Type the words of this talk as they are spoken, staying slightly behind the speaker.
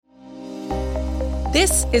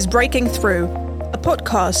This is Breaking Through, a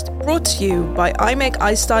podcast brought to you by IMEC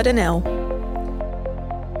IJstad NL.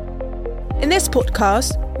 In this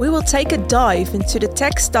podcast, we will take a dive into the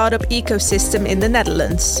tech startup ecosystem in the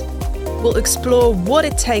Netherlands. We'll explore what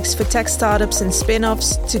it takes for tech startups and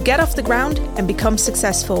spin-offs to get off the ground and become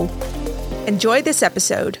successful. Enjoy this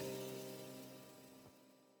episode.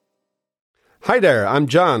 Hi there, I'm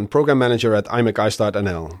John, Program Manager at IMEC IJstad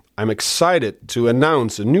NL. I'm excited to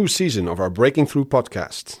announce a new season of our Breaking Through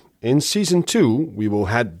podcast. In Season 2, we will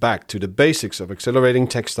head back to the basics of accelerating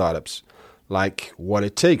tech startups, like what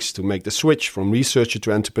it takes to make the switch from researcher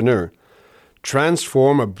to entrepreneur,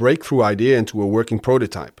 transform a breakthrough idea into a working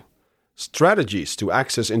prototype, strategies to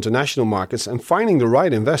access international markets and finding the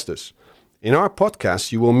right investors. In our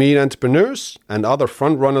podcast, you will meet entrepreneurs and other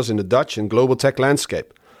frontrunners in the Dutch and global tech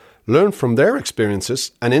landscape. Learn from their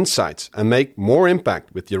experiences and insights and make more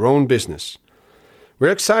impact with your own business.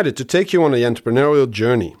 We're excited to take you on the entrepreneurial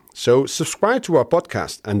journey. So subscribe to our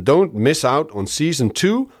podcast and don't miss out on Season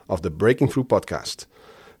 2 of the Breaking Through podcast.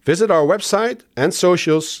 Visit our website and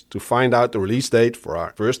socials to find out the release date for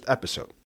our first episode.